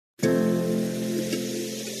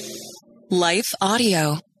Life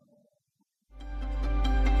Audio.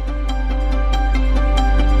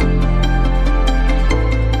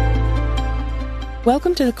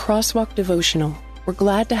 Welcome to the Crosswalk Devotional. We're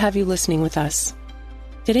glad to have you listening with us.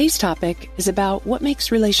 Today's topic is about what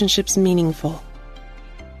makes relationships meaningful.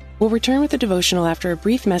 We'll return with the devotional after a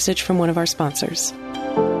brief message from one of our sponsors.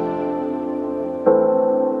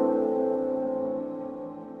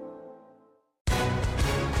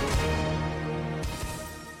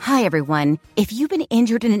 Hi, everyone. If you've been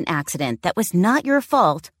injured in an accident that was not your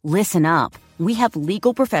fault, listen up. We have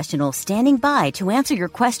legal professionals standing by to answer your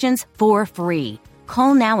questions for free.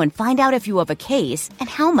 Call now and find out if you have a case and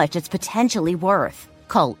how much it's potentially worth.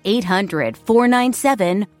 Call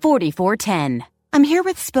 800-497-4410. I'm here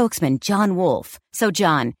with spokesman John Wolf. So,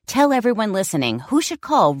 John, tell everyone listening who should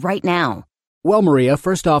call right now. Well, Maria,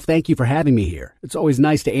 first off, thank you for having me here. It's always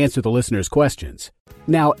nice to answer the listeners' questions.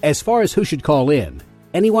 Now, as far as who should call in,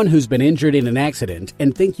 anyone who's been injured in an accident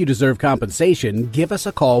and think you deserve compensation, give us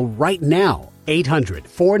a call right now.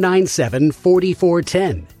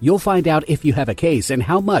 800-497-4410. You'll find out if you have a case and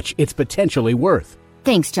how much it's potentially worth.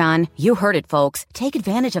 Thanks, John. You heard it, folks. Take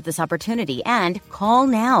advantage of this opportunity and call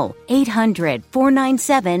now.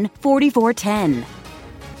 800-497-4410.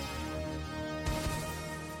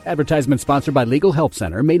 Advertisement sponsored by Legal Help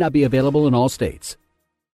Center. May not be available in all states.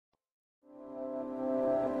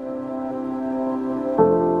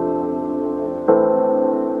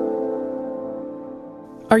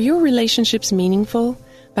 Are Your Relationships Meaningful?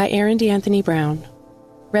 By Aaron D'Anthony Brown.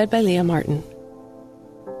 Read by Leah Martin.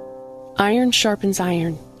 Iron sharpens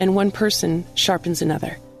iron, and one person sharpens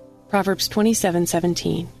another. Proverbs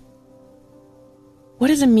 27:17. What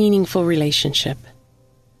is a meaningful relationship?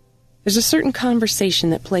 There's a certain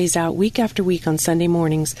conversation that plays out week after week on Sunday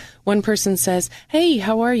mornings. One person says, "Hey,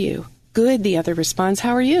 how are you?" "Good," the other responds.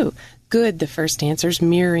 "How are you?" "Good," the first answers,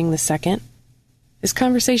 mirroring the second. This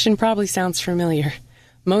conversation probably sounds familiar.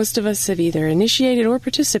 Most of us have either initiated or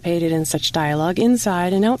participated in such dialogue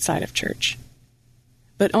inside and outside of church.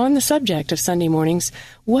 But on the subject of Sunday mornings,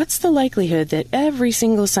 what's the likelihood that every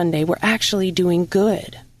single Sunday we're actually doing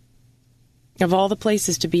good? Of all the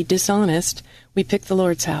places to be dishonest, we pick the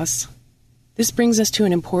Lord's house. This brings us to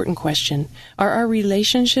an important question. Are our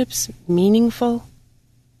relationships meaningful?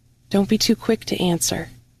 Don't be too quick to answer.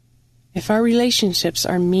 If our relationships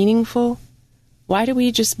are meaningful, why do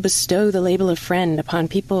we just bestow the label of friend upon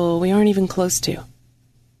people we aren't even close to?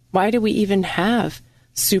 Why do we even have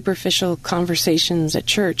superficial conversations at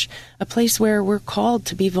church, a place where we're called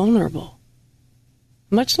to be vulnerable?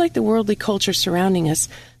 Much like the worldly culture surrounding us,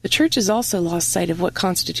 the church has also lost sight of what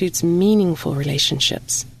constitutes meaningful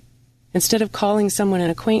relationships. Instead of calling someone an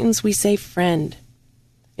acquaintance, we say friend.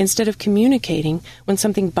 Instead of communicating when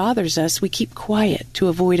something bothers us, we keep quiet to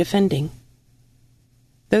avoid offending.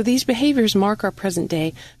 Though these behaviors mark our present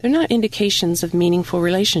day, they're not indications of meaningful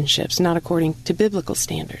relationships, not according to biblical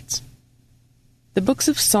standards. The books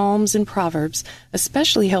of Psalms and Proverbs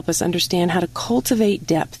especially help us understand how to cultivate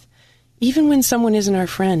depth, even when someone isn't our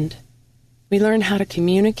friend. We learn how to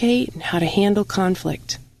communicate and how to handle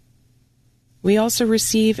conflict. We also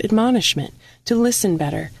receive admonishment to listen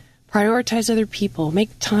better, prioritize other people,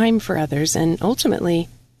 make time for others, and ultimately,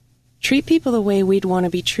 treat people the way we'd want to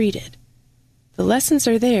be treated. The lessons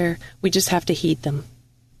are there, we just have to heed them.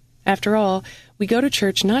 After all, we go to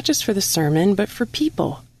church not just for the sermon, but for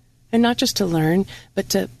people. And not just to learn, but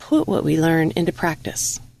to put what we learn into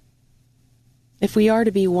practice. If we are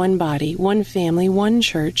to be one body, one family, one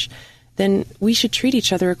church, then we should treat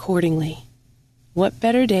each other accordingly. What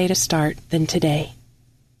better day to start than today?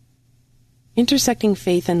 Intersecting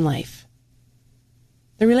faith and life.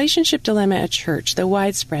 The relationship dilemma at church, though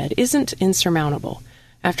widespread, isn't insurmountable.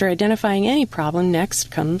 After identifying any problem,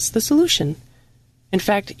 next comes the solution. In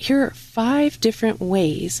fact, here are 5 different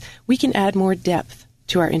ways we can add more depth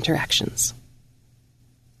to our interactions.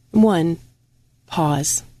 1.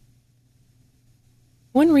 Pause.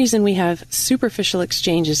 One reason we have superficial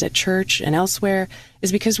exchanges at church and elsewhere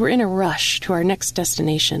is because we're in a rush to our next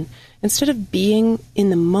destination. Instead of being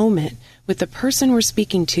in the moment with the person we're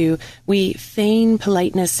speaking to, we feign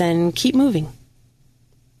politeness and keep moving.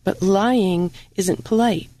 But lying isn't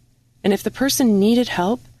polite. And if the person needed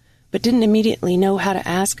help, but didn't immediately know how to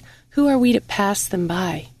ask, who are we to pass them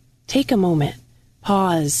by? Take a moment.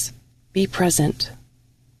 Pause. Be present.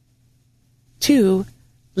 2.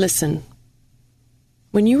 Listen.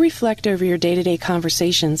 When you reflect over your day-to-day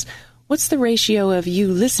conversations, what's the ratio of you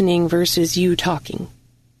listening versus you talking?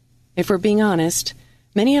 If we're being honest,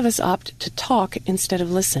 many of us opt to talk instead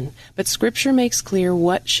of listen, but Scripture makes clear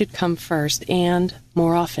what should come first and,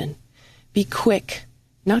 more often, be quick,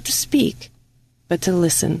 not to speak, but to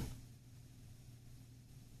listen.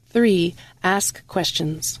 3. Ask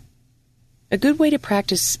questions. A good way to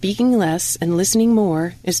practice speaking less and listening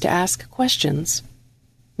more is to ask questions.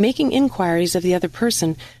 Making inquiries of the other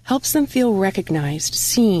person helps them feel recognized,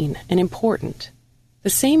 seen, and important, the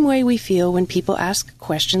same way we feel when people ask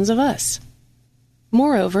questions of us.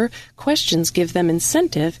 Moreover, questions give them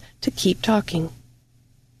incentive to keep talking.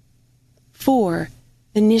 4.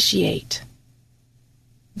 Initiate.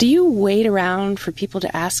 Do you wait around for people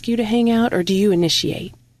to ask you to hang out, or do you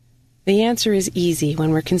initiate? The answer is easy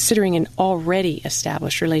when we're considering an already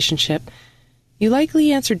established relationship. You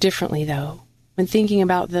likely answer differently, though, when thinking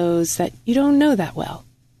about those that you don't know that well.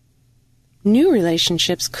 New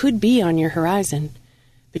relationships could be on your horizon,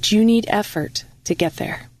 but you need effort to get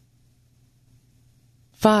there.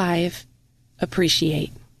 5.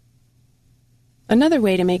 Appreciate. Another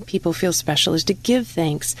way to make people feel special is to give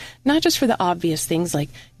thanks, not just for the obvious things like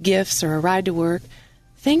gifts or a ride to work.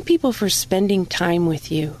 Thank people for spending time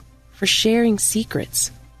with you, for sharing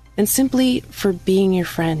secrets, and simply for being your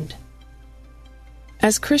friend.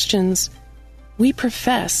 As Christians, we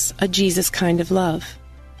profess a Jesus kind of love.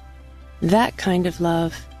 That kind of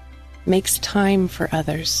love makes time for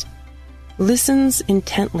others, listens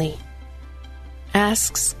intently,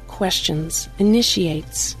 asks questions,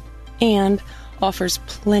 initiates, and offers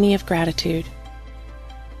plenty of gratitude.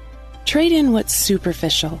 Trade in what's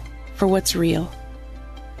superficial for what's real,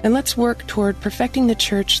 and let's work toward perfecting the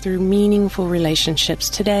church through meaningful relationships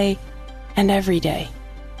today and every day.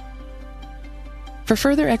 For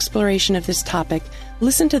further exploration of this topic,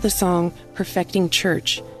 listen to the song Perfecting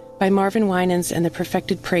Church by Marvin Winans and the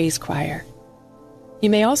Perfected Praise Choir. You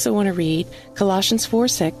may also want to read Colossians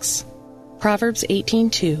 4:6, Proverbs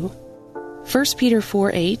 18:2, 1 Peter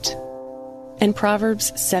 4:8, and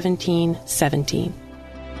Proverbs 17:17.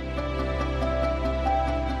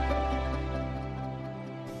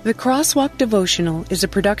 The Crosswalk Devotional is a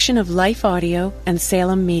production of Life Audio and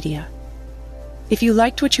Salem Media. If you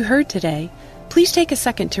liked what you heard today, please take a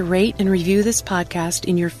second to rate and review this podcast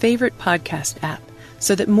in your favorite podcast app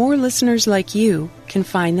so that more listeners like you can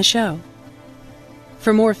find the show.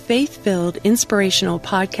 For more faith-filled, inspirational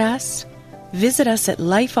podcasts, visit us at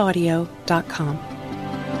lifeaudio.com.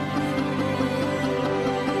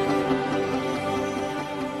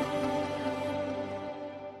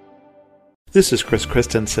 This is Chris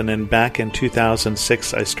Christensen, and back in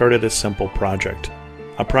 2006 I started a simple project.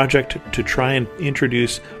 A project to try and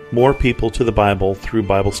introduce more people to the Bible through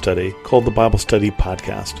Bible study called the Bible Study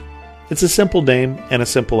Podcast. It's a simple name and a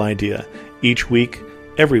simple idea. Each week,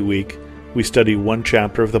 every week, we study one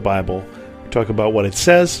chapter of the Bible, talk about what it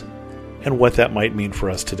says, and what that might mean for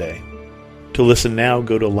us today. To listen now,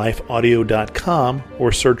 go to lifeaudio.com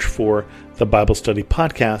or search for the Bible Study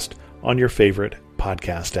Podcast on your favorite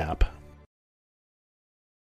podcast app.